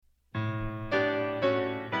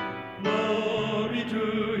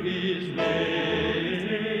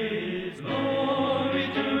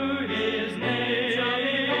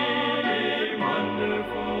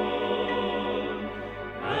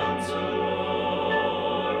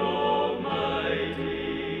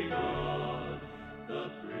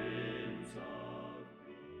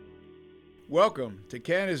Welcome to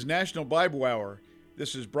Canada's National Bible Hour.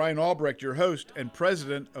 This is Brian Albrecht, your host and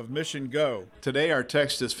president of Mission Go. Today our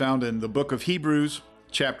text is found in the book of Hebrews,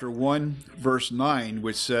 chapter 1, verse 9,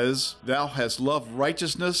 which says, "Thou hast loved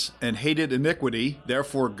righteousness and hated iniquity,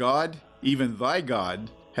 therefore God, even thy God,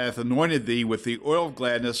 hath anointed thee with the oil of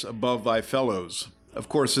gladness above thy fellows." Of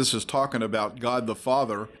course, this is talking about God the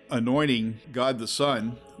Father anointing God the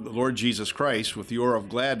Son, the Lord Jesus Christ, with the oil of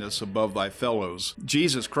gladness above thy fellows.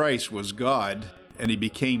 Jesus Christ was God, and he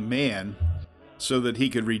became man so that he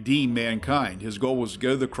could redeem mankind. His goal was to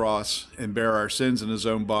go to the cross and bear our sins in his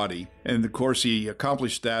own body. And of course, he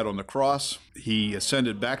accomplished that on the cross. He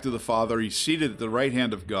ascended back to the Father. He's seated at the right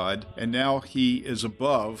hand of God, and now he is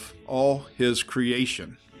above all his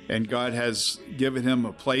creation. And God has given him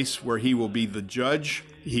a place where he will be the judge.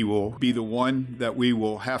 He will be the one that we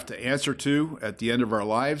will have to answer to at the end of our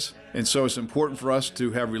lives. And so it's important for us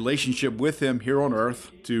to have a relationship with him here on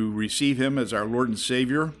earth, to receive him as our Lord and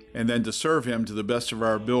Savior, and then to serve him to the best of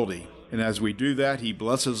our ability. And as we do that, he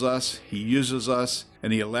blesses us, he uses us,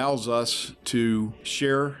 and he allows us to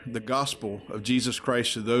share the gospel of Jesus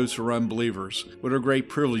Christ to those who are unbelievers. What a great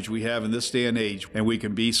privilege we have in this day and age, and we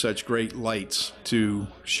can be such great lights to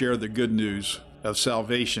share the good news of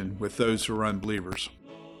salvation with those who are unbelievers.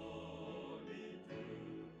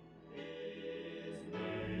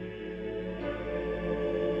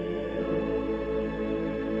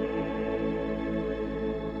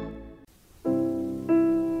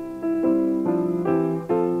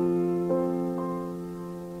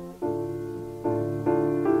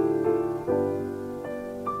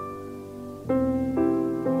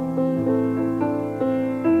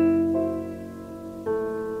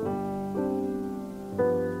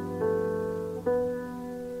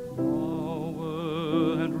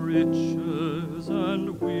 Riches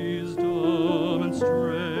and wisdom and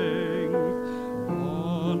strength,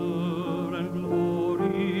 honor and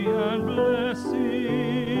glory and blessing.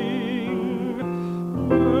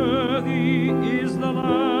 Worthy is the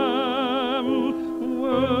Lamb,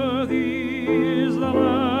 worthy is the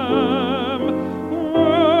Lamb,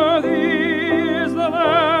 worthy is the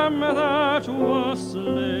Lamb that was slain.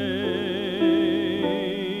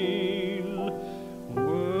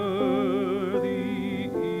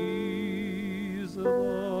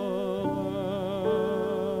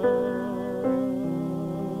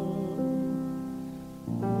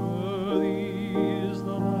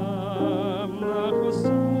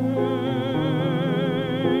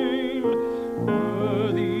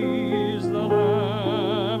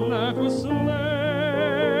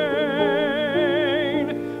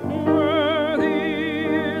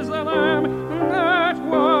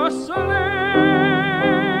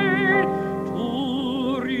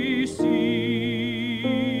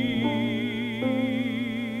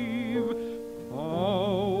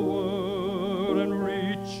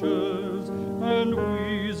 And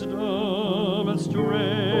wisdom and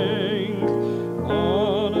strength,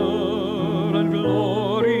 honor and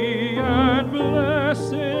glory and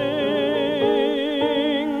blessing.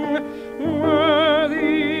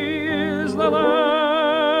 Worthy is the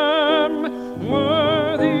Lamb,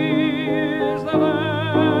 worthy is the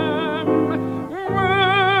Lamb,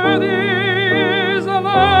 worthy is the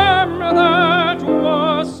Lamb that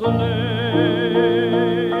was slain.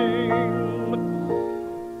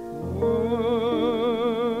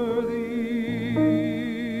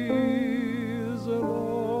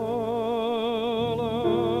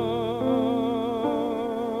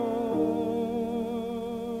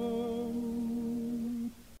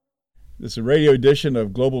 This is a radio edition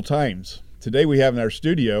of Global Times. Today we have in our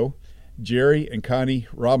studio Jerry and Connie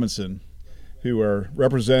Robinson, who are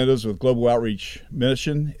representatives with Global Outreach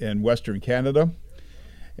Mission in Western Canada.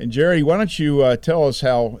 And Jerry, why don't you tell us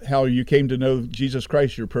how you came to know Jesus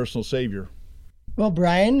Christ, your personal Savior? Well,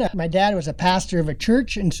 Brian, my dad was a pastor of a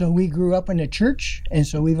church, and so we grew up in a church, and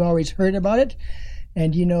so we've always heard about it.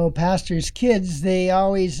 And you know, pastors' kids, they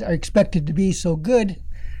always are expected to be so good.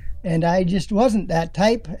 And I just wasn't that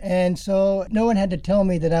type, and so no one had to tell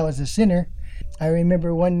me that I was a sinner. I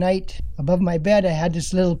remember one night above my bed I had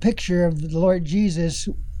this little picture of the Lord Jesus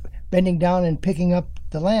bending down and picking up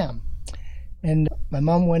the lamb. And my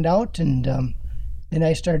mom went out, and then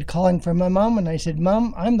I started calling for my mom, and I said,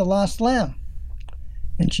 "Mom, I'm the lost lamb."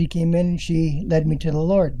 And she came in and she led me to the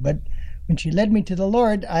Lord. But when she led me to the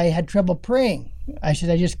Lord, I had trouble praying. I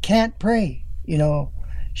said, "I just can't pray, you know."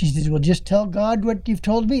 She says, "Well, just tell God what you've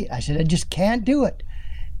told me." I said, "I just can't do it."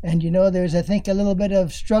 And, you know, there's, I think, a little bit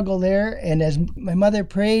of struggle there. And as my mother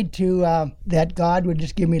prayed to that God would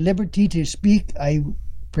just give me liberty to speak, I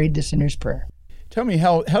prayed the sinner's prayer. Tell me,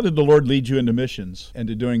 how did the Lord lead you into missions and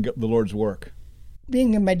to doing the Lord's work?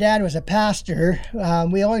 Being my dad was a pastor,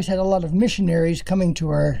 we always had a lot of missionaries coming to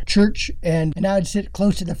our church, and I would sit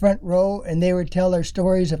close to the front row, and they would tell their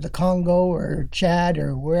stories of the Congo or Chad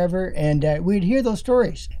or wherever, and we'd hear those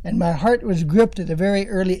stories. And my heart was gripped at a very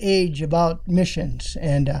early age about missions,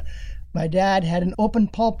 and my dad had an open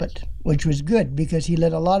pulpit, which was good because he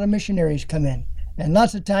let a lot of missionaries come in. And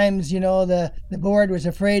lots of times, the board was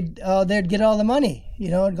afraid they'd get all the money,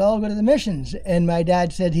 it'd all go to the missions. And my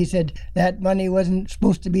dad said, that money wasn't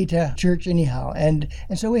supposed to be to church anyhow. And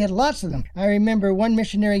so we had lots of them. I remember one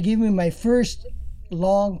missionary giving me my first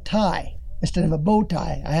long tie instead of a bow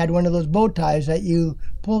tie. I had one of those bow ties that you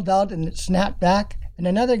pulled out and it snapped back. And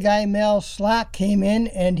another guy, Mel Slack, came in,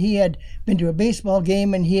 and he had been to a baseball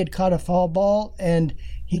game and he had caught a foul ball, and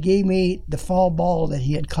he gave me the foul ball that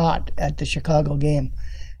he had caught at the Chicago game.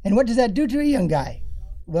 And what does that do to a young guy?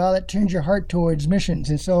 Well, it turns your heart towards missions.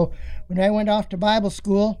 And so when I went off to Bible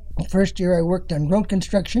school, the first year I worked on road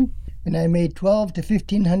construction, and I made $1,200 to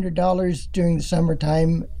 $1,500 during the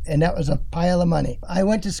summertime, and that was a pile of money. I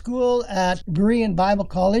went to school at Berean Bible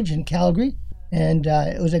College in Calgary, and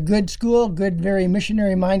it was a good school, very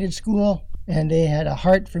missionary-minded school. And they had a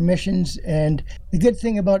heart for missions. And the good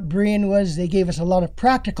thing about Berean was they gave us a lot of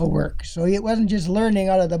practical work. So it wasn't just learning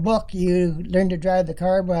out of the book. You learned to drive the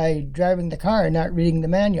car by driving the car and not reading the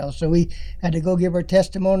manual. So we had to go give our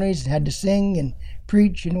testimonies and had to sing and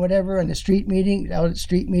preach and whatever on the street meetings, out at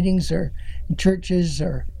street meetings or in churches.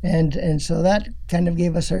 And so that kind of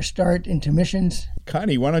gave us our start into missions.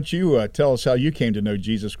 Connie, why don't you tell us how you came to know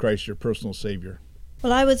Jesus Christ, your personal Savior?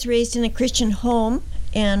 Well, I was raised in a Christian home,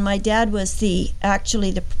 and my dad was actually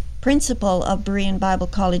the principal of Berean Bible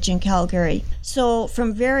College in Calgary. So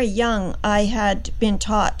from very young, I had been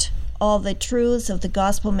taught all the truths of the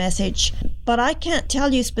gospel message, but I can't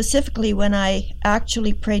tell you specifically when I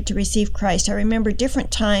actually prayed to receive Christ. I remember different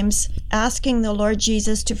times asking the Lord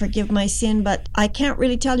Jesus to forgive my sin, but I can't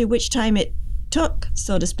really tell you which time it took,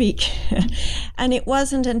 so to speak. And it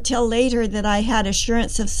wasn't until later that I had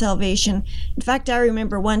assurance of salvation. In fact, I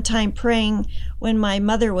remember one time praying when my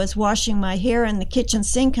mother was washing my hair in the kitchen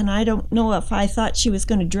sink, and I don't know if I thought she was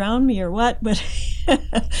going to drown me or what, but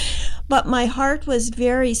my heart was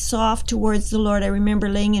very soft towards the Lord. I remember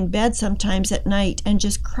laying in bed sometimes at night and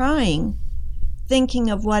just crying, thinking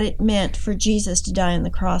of what it meant for Jesus to die on the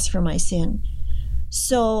cross for my sin.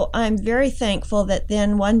 So I'm very thankful that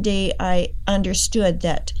then one day I understood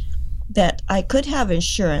that I could have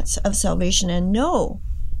assurance of salvation and know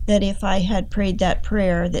that if I had prayed that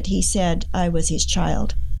prayer that he said I was his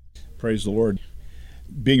child. Praise the Lord.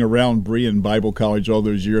 Being around Berean Bible College all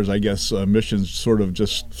those years, I guess missions sort of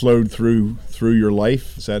just flowed through your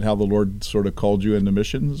life. Is that how the Lord sort of called you into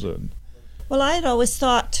missions? Well, I had always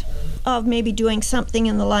thought of maybe doing something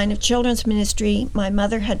in the line of children's ministry. My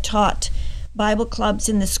mother had taught Bible clubs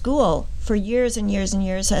in the school for years and years and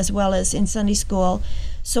years, as well as in Sunday school.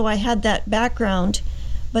 So I had that background.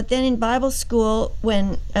 But then in Bible school,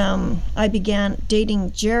 when I began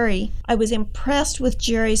dating Jerry, I was impressed with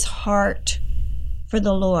Jerry's heart for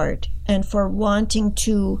the Lord and for wanting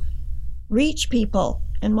to reach people.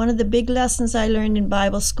 And one of the big lessons I learned in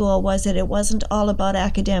Bible school was that it wasn't all about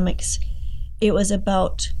academics. It was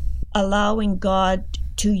about allowing God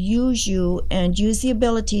to use you and use the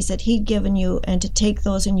abilities that he'd given you and to take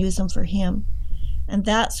those and use them for him. And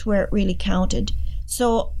that's where it really counted.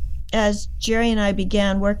 So as Jerry and I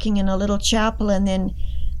began working in a little chapel, and then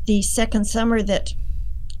the second summer that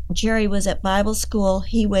Jerry was at Bible school,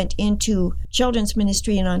 he went into children's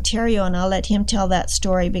ministry in Ontario, and I'll let him tell that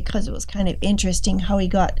story because it was kind of interesting how he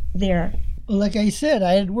got there. Like I said,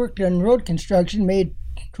 I had worked on road construction, made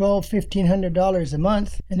 $1,500 a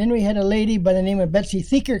month, and then we had a lady by the name of Betsy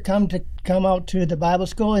Thieker come out to the Bible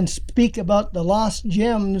school and speak about the lost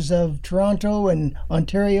gems of Toronto and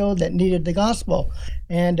Ontario that needed the gospel.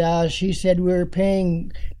 And she said, we're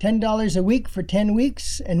paying $10 a week for 10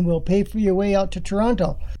 weeks, and we'll pay for your way out to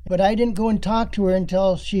Toronto. But I didn't go and talk to her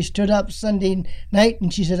until she stood up Sunday night,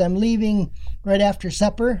 and she said, I'm leaving right after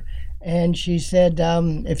supper. And she said,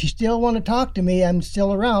 if you still want to talk to me, I'm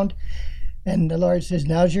still around. And the Lord says,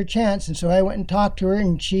 now's your chance. And so I went and talked to her,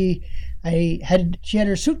 and she had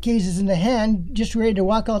her suitcases in the hand, just ready to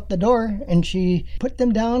walk out the door. And she put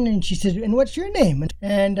them down, and she said, and what's your name?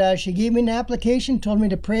 And she gave me an application, told me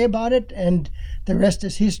to pray about it, and the rest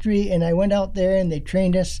is history. And I went out there, and they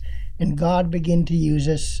trained us, and God began to use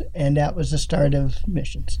us, and that was the start of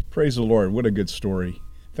missions. Praise the Lord. What a good story.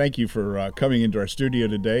 Thank you for coming into our studio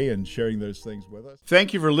today and sharing those things with us.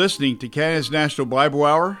 Thank you for listening to Canada's National Bible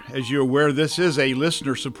Hour. As you're aware, this is a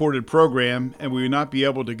listener-supported program, and we would not be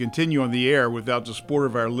able to continue on the air without the support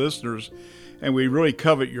of our listeners. And we really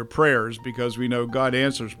covet your prayers because we know God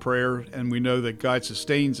answers prayer, and we know that God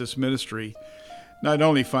sustains this ministry, not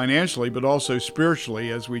only financially, but also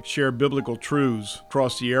spiritually as we share biblical truths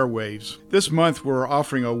across the airwaves. This month, we're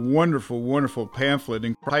offering a wonderful, wonderful pamphlet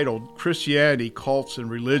entitled Christianity, Cults, and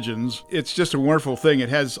Religions. It's just a wonderful thing. It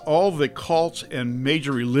has all the cults and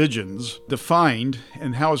major religions defined,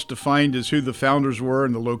 and how it's defined is who the founders were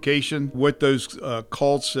and the location, what those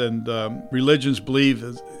cults and religions believe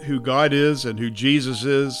is who God is and who Jesus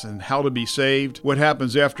is, and how to be saved, what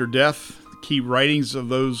happens after death, key writings of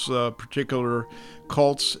those particular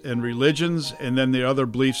cults and religions, and then the other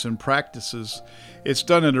beliefs and practices. It's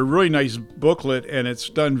done in a really nice booklet, and it's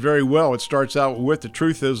done very well. It starts out with the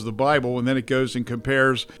truth is the Bible, and then it goes and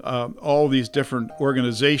compares all these different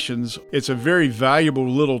organizations. It's a very valuable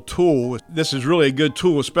little tool. This is really a good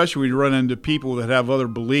tool, especially when you run into people that have other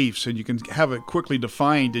beliefs, and you can have it quickly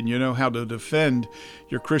defined, and you know how to defend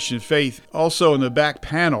your Christian faith. Also, in the back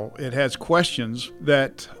panel, it has questions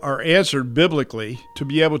that are answered biblically to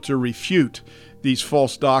be able to refute these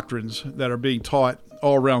false doctrines that are being taught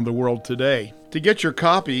all around the world today. To get your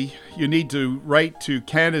copy, you need to write to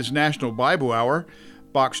Canada's National Bible Hour,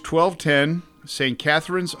 Box 1210, St.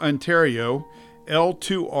 Catharines, Ontario,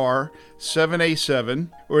 L2R 7A7,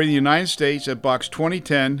 or in the United States at Box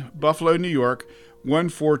 2010, Buffalo, New York,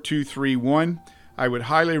 14231. I would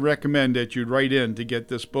highly recommend that you'd write in to get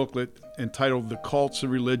this booklet entitled The Cults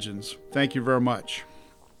and Religions. Thank you very much.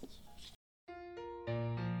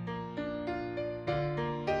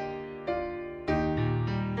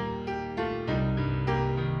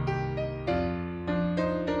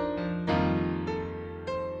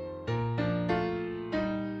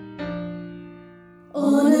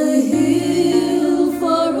 On a hill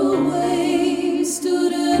far away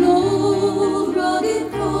stood an old rugged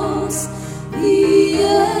cross, the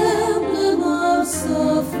emblem of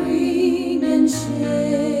suffering and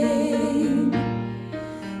shame.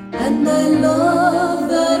 And I love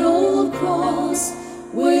that old cross,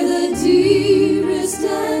 where the dearest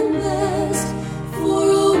and best for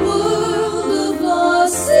a world of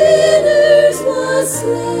lost sinners was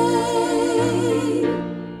slain.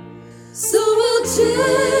 So I'll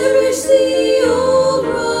cherish the old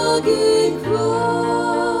rugged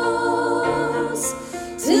cross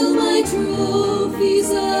till my trophies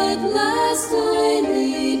at last I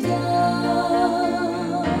lay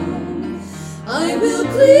down. I will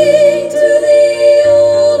cling to the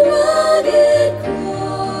old rugged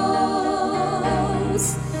cross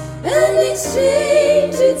and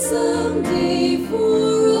exchange it someday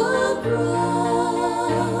for a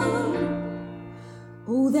crown.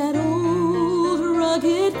 Oh, that old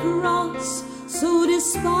rugged cross, so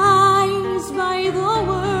despised by the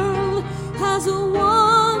world, has a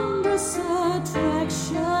wondrous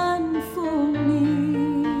attraction for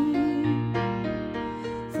me.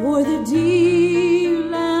 For the dear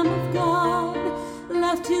Lamb of God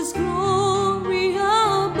left his glory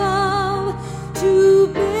above to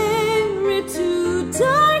bear it to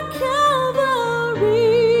dark Calvary.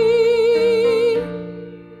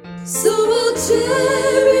 So I'll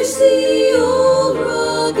cherish the old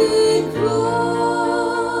rugged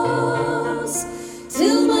cross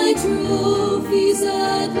till my trophies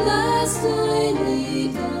at last I lay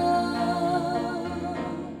down.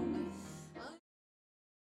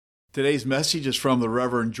 Today's message is from the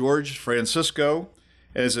Reverend George Francisco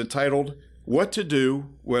and is entitled, What to Do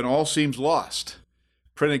When All Seems Lost.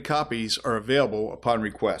 Printed copies are available upon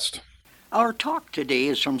request. Our talk today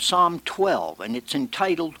is from Psalm 12, and it's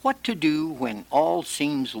entitled, What to Do When All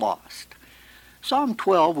Seems Lost. Psalm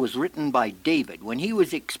 12 was written by David when he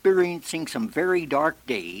was experiencing some very dark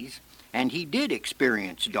days, and he did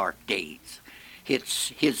experience dark days.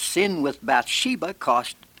 His sin with Bathsheba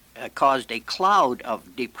caused a cloud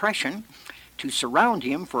of depression to surround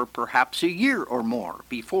him for perhaps a year or more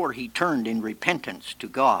before he turned in repentance to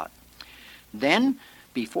God. Then,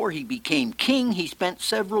 before he became king, he spent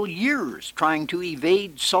several years trying to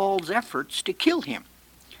evade Saul's efforts to kill him.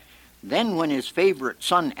 Then, when his favorite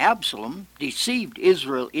son Absalom deceived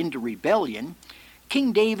Israel into rebellion,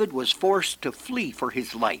 King David was forced to flee for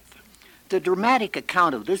his life. The dramatic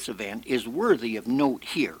account of this event is worthy of note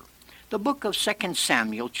here. The book of 2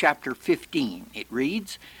 Samuel, chapter 15, it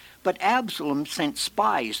reads, But Absalom sent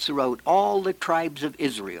spies throughout all the tribes of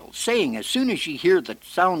Israel, saying, As soon as ye hear the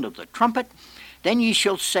sound of the trumpet, then ye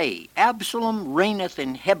shall say, Absalom reigneth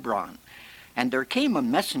in Hebron. And there came a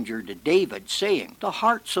messenger to David, saying, The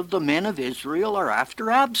hearts of the men of Israel are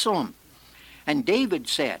after Absalom. And David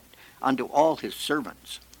said unto all his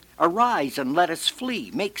servants, Arise, and let us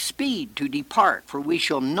flee, make speed to depart, for we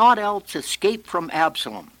shall not else escape from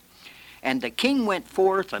Absalom. And the king went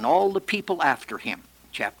forth, and all the people after him.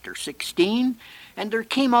 Chapter 16, and there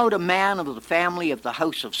came out a man of the family of the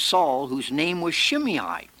house of Saul, whose name was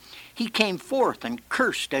Shimei. He came forth and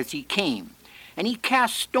cursed as he came. And he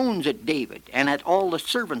cast stones at David, and at all the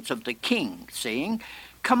servants of the king, saying,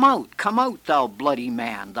 come out, thou bloody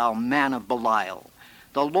man, thou man of Belial.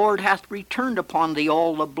 The Lord hath returned upon thee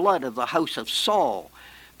all the blood of the house of Saul.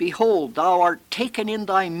 Behold, thou art taken in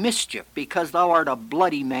thy mischief, because thou art a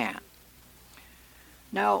bloody man.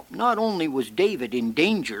 Now, not only was David in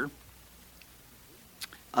danger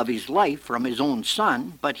of his life from his own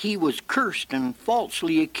son, but he was cursed and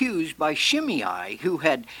falsely accused by Shimei, who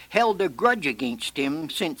had held a grudge against him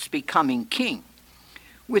since becoming king.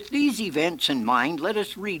 With these events in mind, let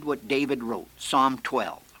us read what David wrote, Psalm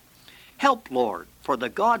 12. Help, Lord, for the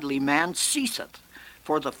godly man ceaseth,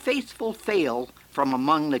 for the faithful fail from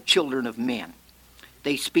among the children of men.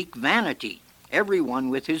 They speak vanity, every one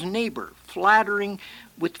with his neighbor,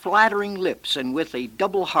 with flattering lips, and with a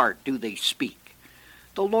double heart do they speak.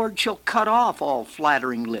 The Lord shall cut off all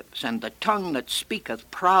flattering lips, and the tongue that speaketh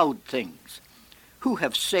proud things. Who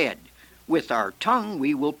have said, with our tongue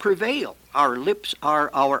we will prevail, our lips are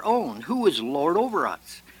our own, who is Lord over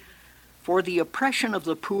us? For the oppression of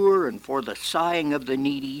the poor and for the sighing of the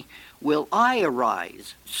needy will I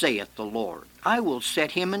arise, saith the Lord. I will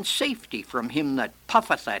set him in safety from him that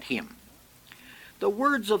puffeth at him. The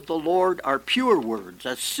words of the Lord are pure words,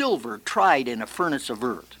 as silver tried in a furnace of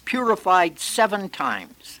earth, purified 7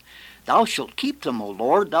 times. Thou shalt keep them, O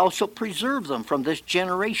Lord, thou shalt preserve them from this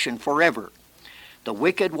generation forever. The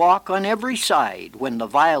wicked walk on every side, when the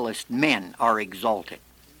vilest men are exalted.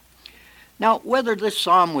 Now, whether this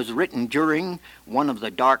psalm was written during one of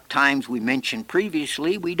the dark times we mentioned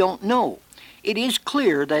previously, we don't know. It is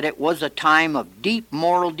clear that it was a time of deep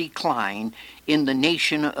moral decline in the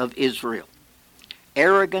nation of Israel.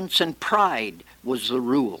 Arrogance and pride was the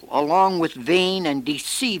rule, along with vain and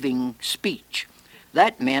deceiving speech.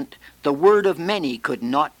 That meant the word of many could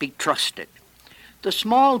not be trusted. The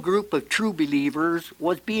small group of true believers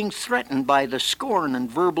was being threatened by the scorn and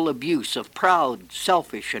verbal abuse of proud,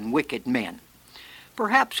 selfish, and wicked men.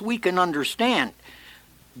 Perhaps we can understand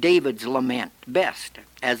David's lament best,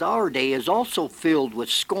 as our day is also filled with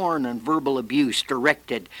scorn and verbal abuse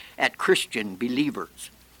directed at Christian believers.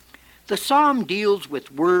 The psalm deals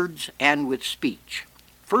with words and with speech.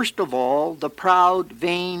 First of all, the proud,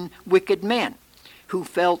 vain, wicked men who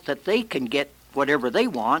felt that they can get whatever they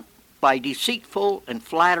want by deceitful and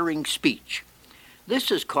flattering speech. This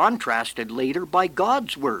is contrasted later by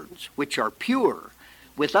God's words, which are pure,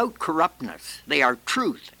 without corruptness. They are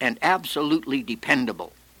truth and absolutely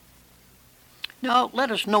dependable. Now, let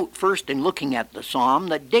us note first in looking at the psalm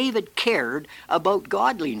that David cared about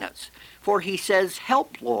godliness, for he says,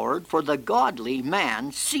 help, Lord, for the godly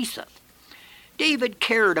man ceaseth. David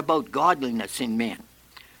cared about godliness in men.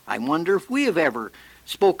 I wonder if we have ever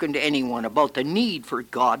spoken to anyone about the need for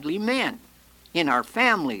godly men in our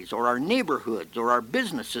families or our neighborhoods or our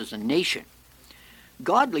businesses and nation.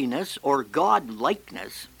 Godliness or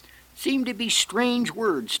God-likeness seem to be strange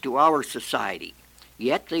words to our society,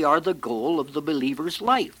 yet they are the goal of the believer's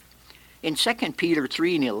life. In 2 Peter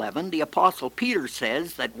 3:11, the Apostle Peter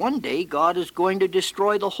says that one day God is going to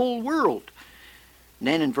destroy the whole world. And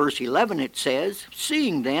then in verse 11 it says,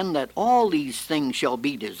 seeing then that all these things shall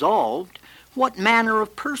be dissolved, what manner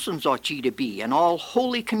of persons ought ye to be in all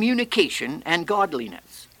holy communication and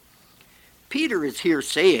godliness? Peter is here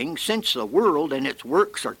saying, since the world and its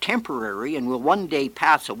works are temporary and will one day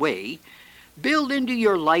pass away, build into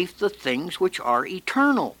your life the things which are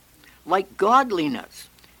eternal, like godliness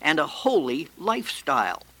and a holy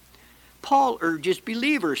lifestyle. Paul urges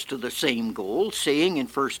believers to the same goal, saying in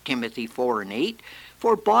 1 Timothy 4:8,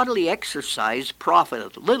 for bodily exercise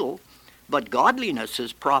profiteth little, but godliness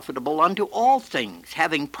is profitable unto all things,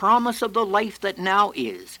 having promise of the life that now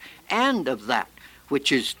is, and of that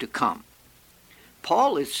which is to come.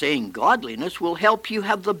 Paul is saying godliness will help you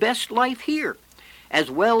have the best life here, as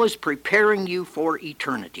well as preparing you for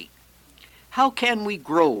eternity. How can we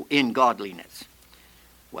grow in godliness?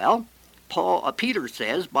 Well, Peter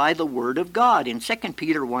says, by the word of God. In 2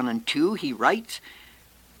 Peter 1:2, he writes,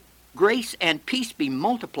 grace and peace be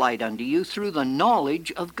multiplied unto you through the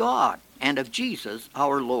knowledge of God and of Jesus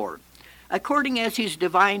our Lord, according as his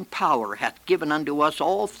divine power hath given unto us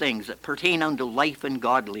all things that pertain unto life and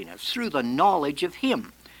godliness, through the knowledge of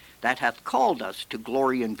him that hath called us to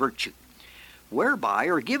glory and virtue, whereby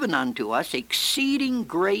are given unto us exceeding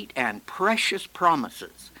great and precious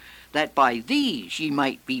promises, that by these ye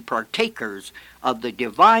might be partakers of the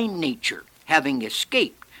divine nature, having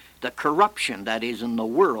escaped the corruption that is in the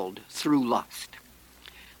world through lust.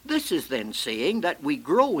 This is then saying that we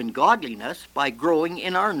grow in godliness by growing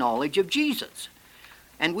in our knowledge of Jesus.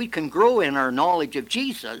 And we can grow in our knowledge of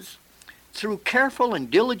Jesus through careful and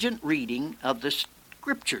diligent reading of the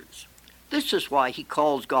Scriptures. This is why he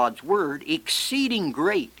calls God's Word exceeding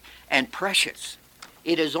great and precious.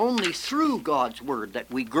 It is only through God's Word that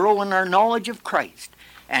we grow in our knowledge of Christ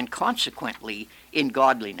and consequently in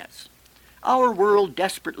godliness. Our world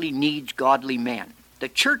desperately needs godly men. The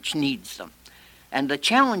church needs them. And the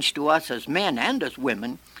challenge to us as men and as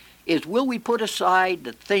women is, will we put aside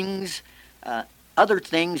the things, other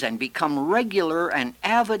things, and become regular and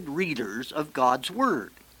avid readers of God's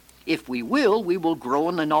Word? If we will grow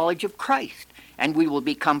in the knowledge of Christ, and we will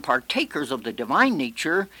become partakers of the divine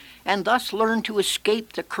nature, and thus learn to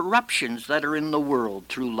escape the corruptions that are in the world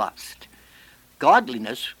through lust.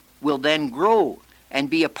 Godliness will then grow and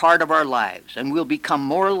be a part of our lives, and we'll become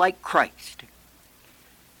more like Christ.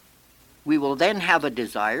 We will then have a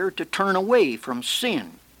desire to turn away from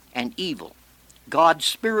sin and evil. God's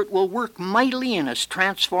Spirit will work mightily in us,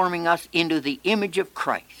 transforming us into the image of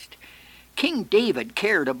Christ. King David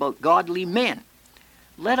cared about godly men.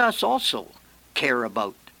 Let us also care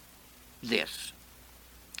about this.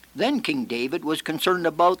 Then King David was concerned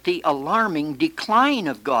about the alarming decline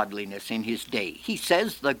of godliness in his day. He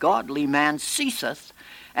says, "The godly man ceaseth,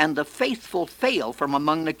 and the faithful fail from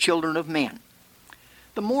among the children of men."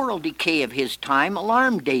 The moral decay of his time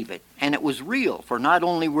alarmed David, and it was real, for not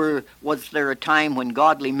only was there a time when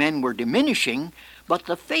godly men were diminishing, but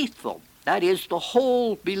the faithful, that is, the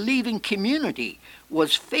whole believing community,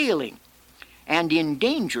 was failing and in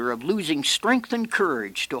danger of losing strength and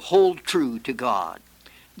courage to hold true to God.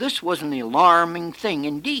 This was an alarming thing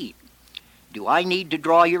indeed. Do I need to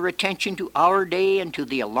draw your attention to our day and to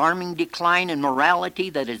the alarming decline in morality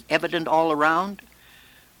that is evident all around?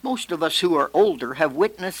 Most of us who are older have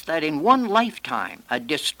witnessed that in one lifetime a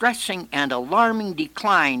distressing and alarming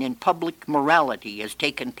decline in public morality has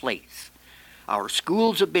taken place. Our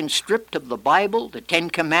schools have been stripped of the Bible, the Ten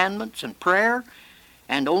Commandments, and prayer,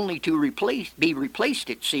 and only to be replaced,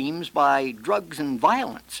 it seems, by drugs and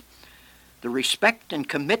violence. The respect and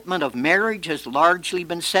commitment of marriage has largely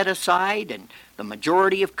been set aside, and the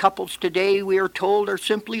majority of couples today, we are told, are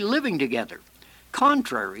simply living together,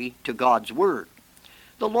 contrary to God's Word.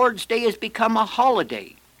 The Lord's Day has become a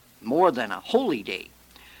holiday, more than a holy day.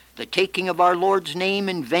 The taking of our Lord's name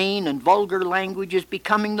in vain and vulgar language is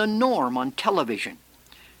becoming the norm on television.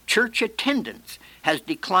 Church attendance has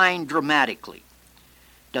declined dramatically.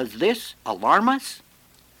 Does this alarm us?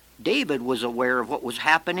 David was aware of what was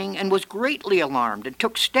happening and was greatly alarmed and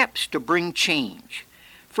took steps to bring change.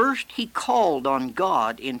 First, he called on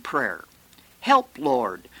God in prayer. "Help,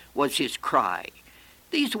 Lord," was his cry.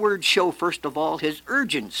 These words show, first of all, his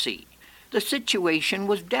urgency. The situation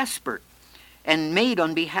was desperate and made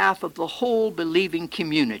on behalf of the whole believing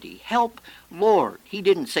community. Help, Lord. He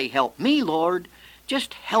didn't say, "Help me, Lord."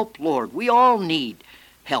 Just help, Lord. We all need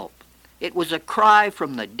help. It was a cry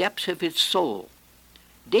from the depths of his soul.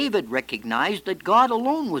 David recognized that God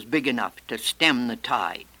alone was big enough to stem the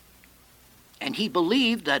tide. And he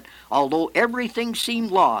believed that although everything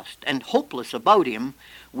seemed lost and hopeless about him,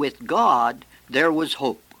 with God there was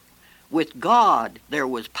hope. With God there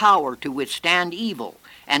was power to withstand evil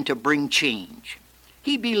and to bring change.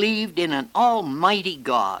 He believed in an almighty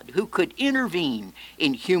God who could intervene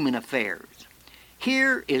in human affairs.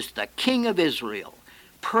 Here is the King of Israel,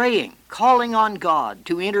 praying, calling on God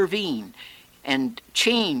to intervene and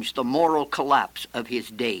change the moral collapse of his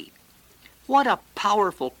day. What a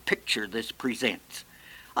powerful picture this presents.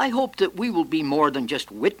 I hope that we will be more than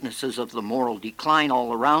just witnesses of the moral decline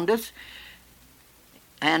all around us,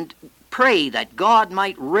 and pray that God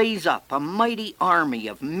might raise up a mighty army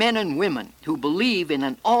of men and women who believe in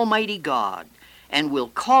an almighty God and will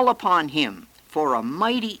call upon him for a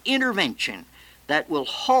mighty intervention that will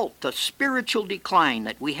halt the spiritual decline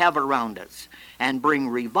that we have around us and bring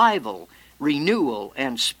revival, renewal,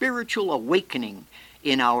 and spiritual awakening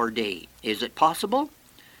in our day. Is it possible?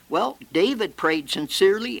 Well, David prayed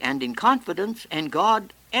sincerely and in confidence, and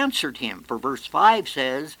God answered him. For verse 5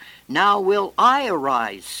 says, "Now will I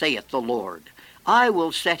arise, saith the Lord. I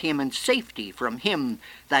will set him in safety from him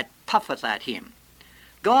that puffeth at him."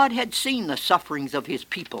 God had seen the sufferings of his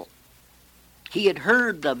people. He had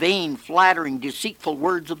heard the vain, flattering, deceitful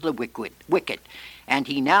words of the wicked, and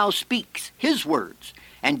he now speaks his words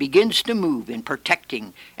and begins to move in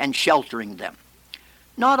protecting and sheltering them.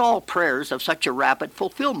 Not all prayers have such a rapid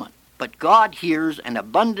fulfillment, but God hears and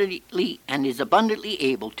is abundantly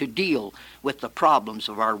able to deal with the problems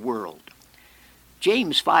of our world.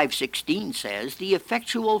 James 5:16 says, "The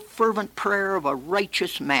effectual fervent prayer of a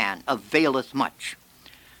righteous man availeth much."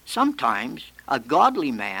 Sometimes a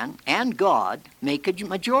godly man and God make a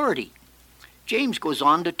majority. James goes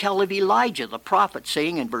on to tell of Elijah the prophet,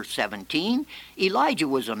 saying in verse 17, Elijah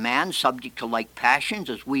was a man subject to like passions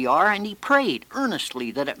as we are, and he prayed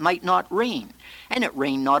earnestly that it might not rain. And it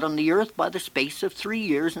rained not on the earth by the space of 3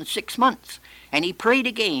 years and 6 months. And he prayed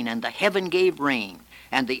again, and the heaven gave rain,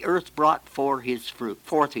 and the earth brought forth his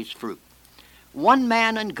fruit. One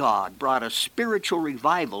man and God brought a spiritual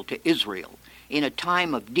revival to Israel in a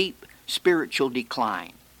time of deep spiritual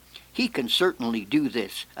decline. He can certainly do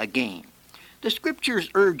this again. The Scriptures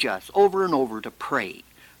urge us over and over to pray.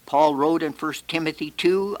 Paul wrote in 1 Timothy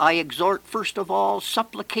 2, I exhort first of all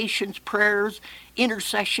supplications, prayers,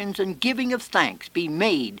 intercessions, and giving of thanks be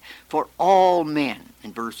made for all men.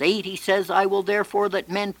 In verse 8 he says, I will therefore that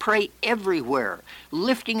men pray everywhere,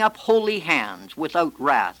 lifting up holy hands without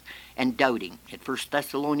wrath and doubting. In 1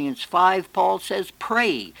 Thessalonians 5 Paul says,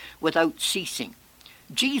 pray without ceasing.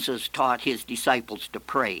 Jesus taught his disciples to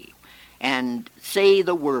pray and say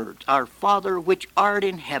the words, Our Father which art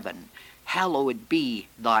in heaven, hallowed be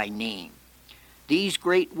thy name. These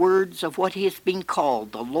great words of what has been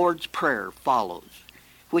called the Lord's Prayer follows,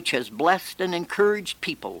 which has blessed and encouraged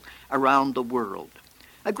people around the world.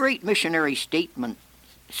 A great missionary statesman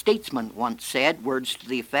once said words to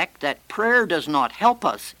the effect that prayer does not help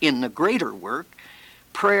us in the greater work,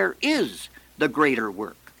 prayer is the greater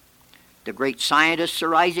work. The great scientist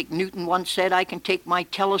Sir Isaac Newton once said, I can take my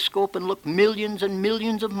telescope and look millions and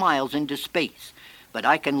millions of miles into space, but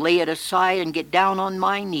I can lay it aside and get down on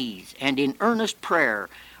my knees, and in earnest prayer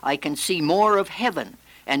I can see more of heaven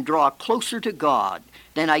and draw closer to God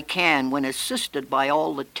than I can when assisted by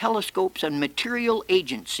all the telescopes and material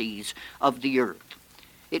agencies of the earth.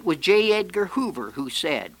 It was J. Edgar Hoover who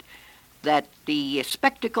said that the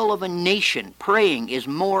spectacle of a nation praying is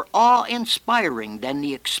more awe-inspiring than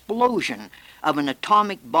the explosion of an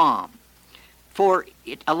atomic bomb, for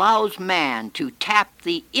it allows man to tap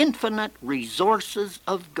the infinite resources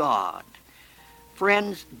of God.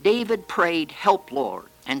 Friends, David prayed, Help, Lord,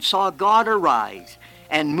 and saw God arise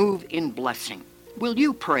and move in blessing. Will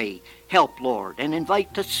you pray, Help, Lord, and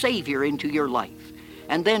invite the Savior into your life?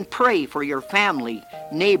 And then pray for your family,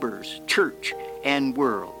 neighbors, church, and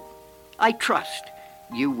world. I trust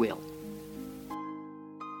you will.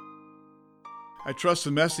 I trust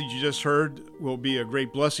the message you just heard will be a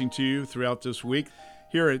great blessing to you throughout this week.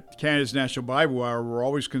 Here at Canada's National Bible Hour, we're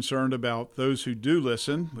always concerned about those who do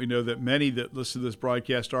listen. We know that many that listen to this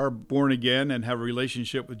broadcast are born again and have a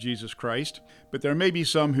relationship with Jesus Christ, but there may be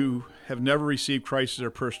some who have never received Christ as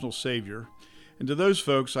their personal Savior. And to those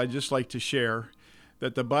folks, I'd just like to share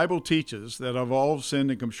that the Bible teaches that of all have sinned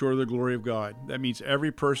and come short of the glory of God. That means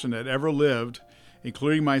every person that ever lived,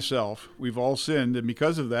 including myself, we've all sinned, and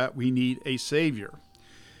because of that, we need a Savior.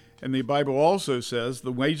 And the Bible also says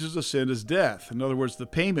the wages of sin is death. In other words, the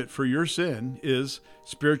payment for your sin is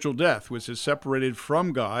spiritual death, which is separated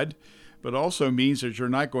from God, but also means that you're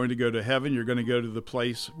not going to go to heaven. You're going to go to the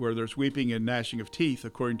place where there's weeping and gnashing of teeth,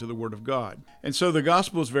 according to the Word of God. And so the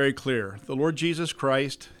gospel is very clear. The Lord Jesus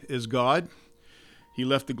Christ is God. He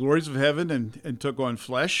left the glories of heaven and took on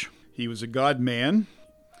flesh. He was a God-man.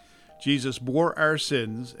 Jesus bore our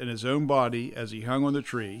sins in his own body as he hung on the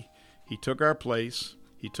tree. He took our place.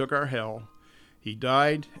 He took our hell. He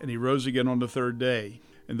died, and he rose again on the third day.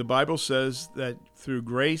 And the Bible says that through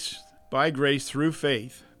grace, by grace, through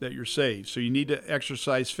faith, that you're saved. So you need to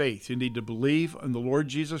exercise faith. You need to believe in the Lord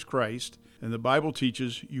Jesus Christ, and the Bible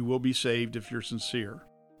teaches you will be saved if you're sincere.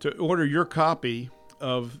 To order your copy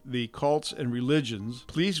of the Cults and Religions,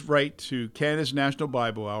 please write to Canada's National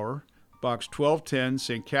Bible Hour, Box 1210,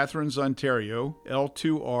 St. Catharines, Ontario,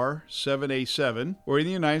 L2R 7A7, or in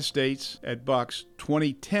the United States at Box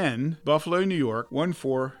 2010, Buffalo, New York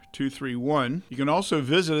 14231. You can also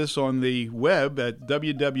visit us on the web at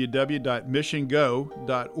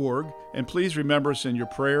www.missiongo.org. And please remember us in your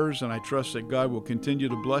prayers, and I trust that God will continue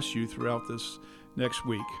to bless you throughout this next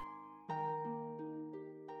week.